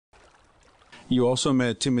you also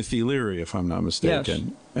met Timothy Leary, if I'm not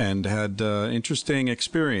mistaken, yes. and had interesting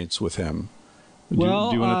experience with him. Do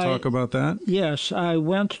you want to talk about that? Yes, I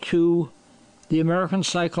went to the American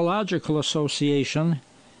Psychological Association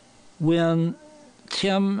when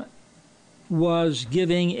Tim was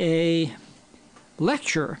giving a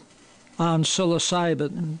lecture on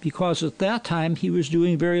psilocybin, because at that time he was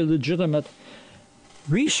doing very legitimate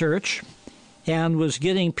research and was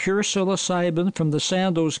getting pure psilocybin from the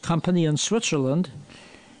Sandoz Company in Switzerland,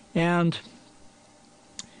 and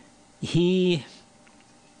he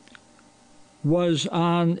was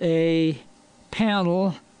on a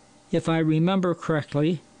panel, if I remember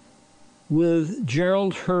correctly, with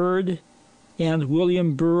Gerald Hurd and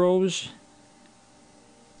William Burroughs,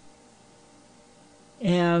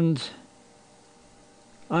 and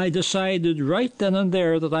I decided right then and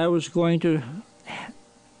there that I was going to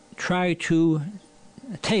try to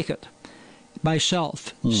take it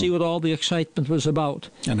myself, see what all the excitement was about.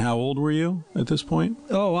 And how old were you at this point?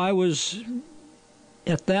 Oh, I was,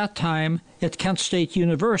 at that time, at Kent State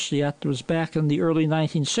University. That was back in the early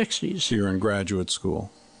 1960s. So you were in graduate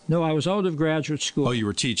school? No, I was out of graduate school. Oh, you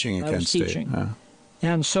were teaching at Kent State. Teaching.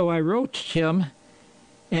 And so I wrote to him,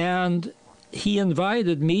 and he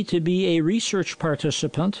invited me to be a research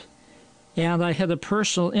participant, and I had a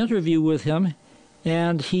personal interview with him,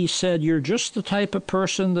 and he said, "You're just the type of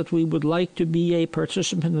person that we would like to be a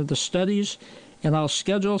participant in the studies, and I'll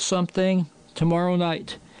schedule something tomorrow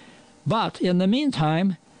night. But in the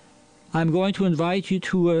meantime, I'm going to invite you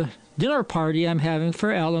to a dinner party I'm having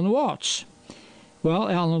for Alan Watts." Well,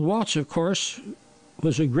 Alan Watts, of course,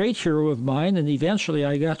 was a great hero of mine, and eventually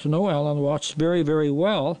I got to know Alan Watts very, very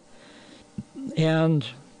well, and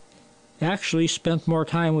actually spent more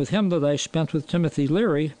time with him than I spent with Timothy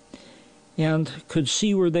Leary, and could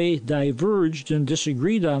see where they diverged and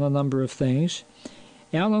disagreed on a number of things.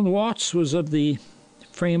 Alan Watts was of the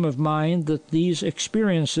frame of mind that these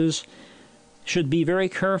experiences should be very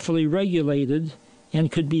carefully regulated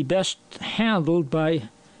and could be best handled by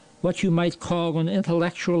what you might call an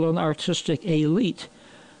intellectual and artistic elite,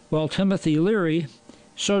 while Timothy Leary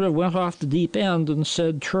sort of went off the deep end and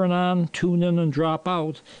said, turn on, tune in, and drop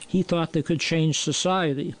out. He thought they could change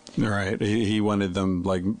society. Right. He wanted them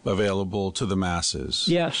available to the masses.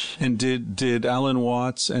 Yes. And did Alan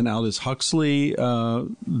Watts and Aldous Huxley,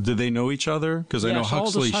 did they know each other? Because I know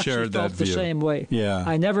Huxley shared that view. The same way. Yeah.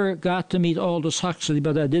 I never got to meet Aldous Huxley,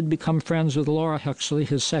 but I did become friends with Laura Huxley,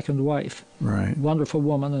 his second wife. Right. Wonderful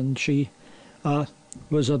woman, and she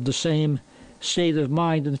was of the same state of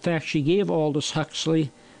mind. In fact, she gave Aldous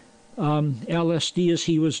Huxley LSD as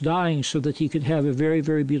he was dying so that he could have a very,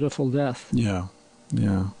 very beautiful death. Yeah.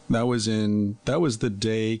 Yeah. That was the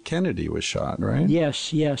day Kennedy was shot, right? Yes.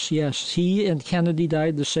 He and Kennedy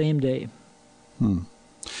died the same day.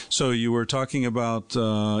 So you were talking about,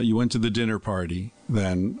 you went to the dinner party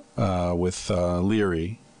then with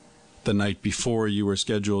Leary the night before you were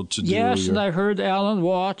scheduled to do Yes, and I heard Alan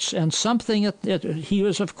Watts, and something, he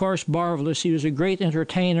was, of course, marvelous. He was a great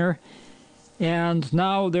entertainer, and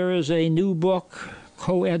now there is a new book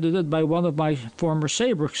co-edited by one of my former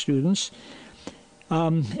Saybrook students,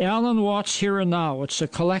 Alan Watts Here and Now. It's a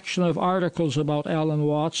collection of articles about Alan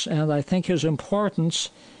Watts, and I think his importance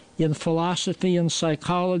in philosophy and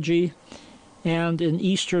psychology and in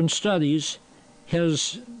Eastern studies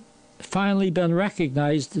has finally been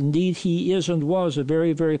recognized. Indeed, he is and was a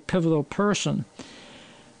very, very pivotal person.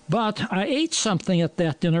 But I ate something at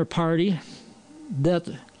that dinner party that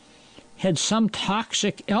had some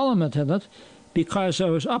toxic element in it, because I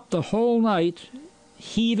was up the whole night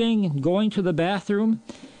heaving and going to the bathroom,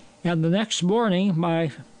 and the next morning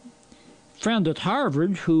my friend at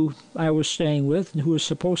Harvard, who I was staying with, and who was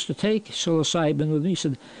supposed to take psilocybin with me,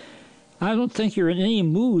 said, "I don't think you're in any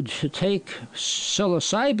mood to take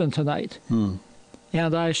psilocybin tonight."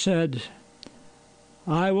 And I said,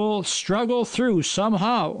 "I will struggle through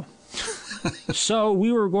somehow." So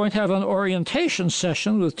we were going to have an orientation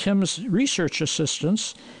session with Tim's research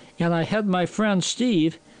assistants, and I had my friend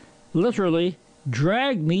Steve literally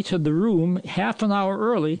drag me to the room half an hour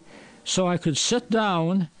early so I could sit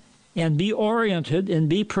down and be oriented and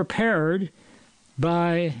be prepared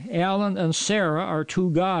by Alan and Sarah, our two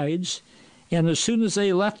guides. And as soon as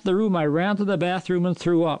they left the room, I ran to the bathroom and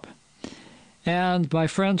threw up. And my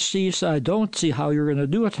friend Steve said, "I don't see how you're going to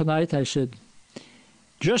do it tonight." I said,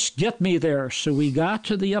 "Just get me there." So we got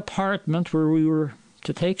to the apartment where we were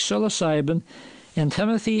to take psilocybin, and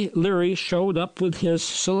Timothy Leary showed up with his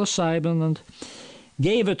psilocybin and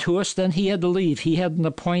gave it to us. Then he had to leave. He had an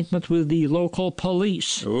appointment with the local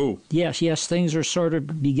police. Oh. Yes, things are sort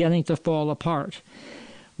of beginning to fall apart.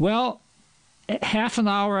 Well, half an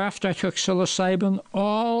hour after I took psilocybin,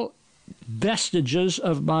 all vestiges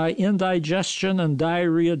of my indigestion and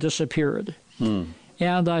diarrhea disappeared.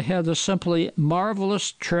 And I had a simply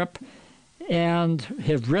marvelous trip and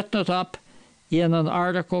have written it up in an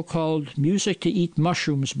article called Music to Eat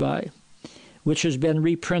Mushrooms By, which has been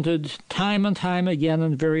reprinted time and time again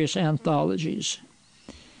in various anthologies.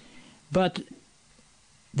 But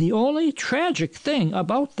the only tragic thing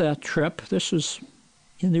about that trip, this was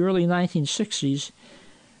in the early 1960s,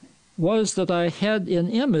 was that I had an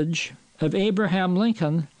image of Abraham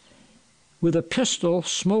Lincoln with a pistol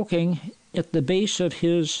smoking at the base of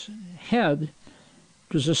his head.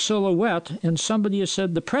 It was a silhouette, and somebody has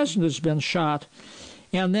said the president has been shot.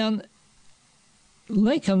 And then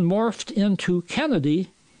Lincoln morphed into Kennedy,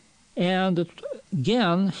 and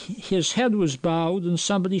again, his head was bowed, and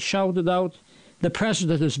somebody shouted out, "The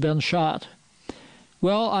president has been shot."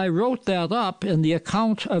 Well, I wrote that up in the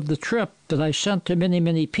account of the trip that I sent to many,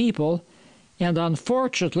 many people, and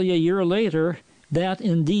unfortunately, a year later, that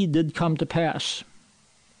indeed did come to pass.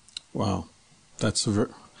 Wow. That's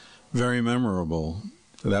very memorable.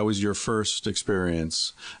 That was your first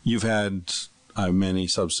experience. You've had many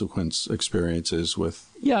subsequent experiences with...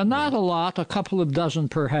 Yeah, not a lot, a couple of dozen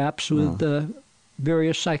perhaps, with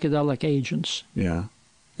various psychedelic agents. Yeah.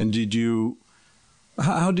 And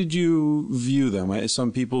how did you view them?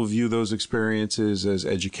 Some people view those experiences as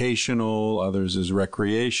educational, others as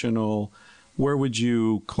recreational. Where would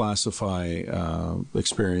you classify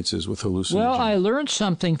experiences with hallucinogens? Well, I learned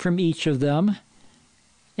something from each of them,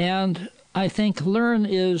 and I think learn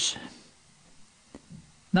is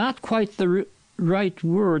not quite the right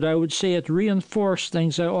word. I would say it reinforced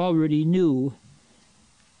things I already knew.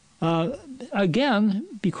 Again,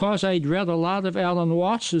 because I'd read a lot of Alan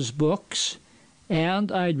Watts's books,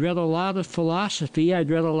 and I'd read a lot of philosophy, I'd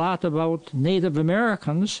read a lot about Native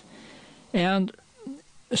Americans, and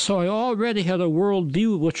so I already had a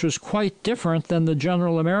worldview which was quite different than the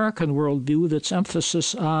general American worldview that's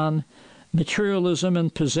emphasis on materialism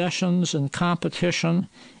and possessions and competition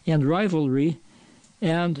and rivalry.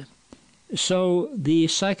 And so the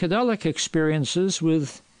psychedelic experiences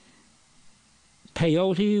with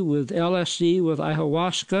peyote, with LSD, with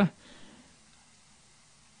ayahuasca,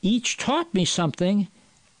 each taught me something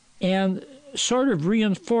and sort of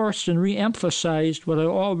reinforced and re-emphasized what I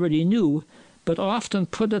already knew, but often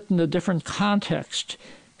put it in a different context,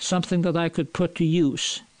 something that I could put to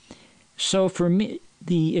use. So for me,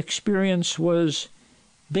 the experience was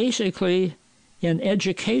basically an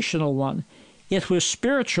educational one. It was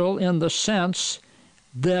spiritual in the sense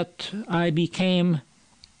that I became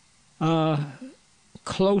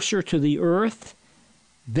closer to the earth,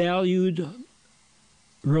 valued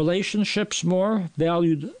relationships more,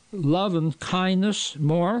 valued love and kindness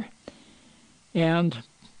more, and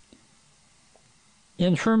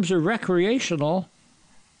in terms of recreational,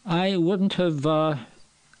 I wouldn't have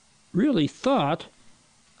really thought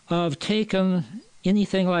of taking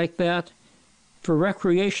anything like that for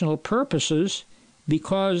recreational purposes,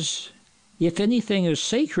 because if anything is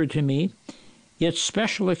sacred to me, it's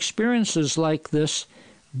special experiences like this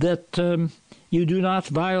that you do not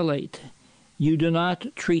violate. You do not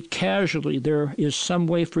treat casually. There is some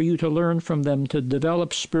way for you to learn from them, to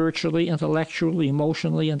develop spiritually, intellectually,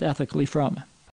 emotionally, and ethically from.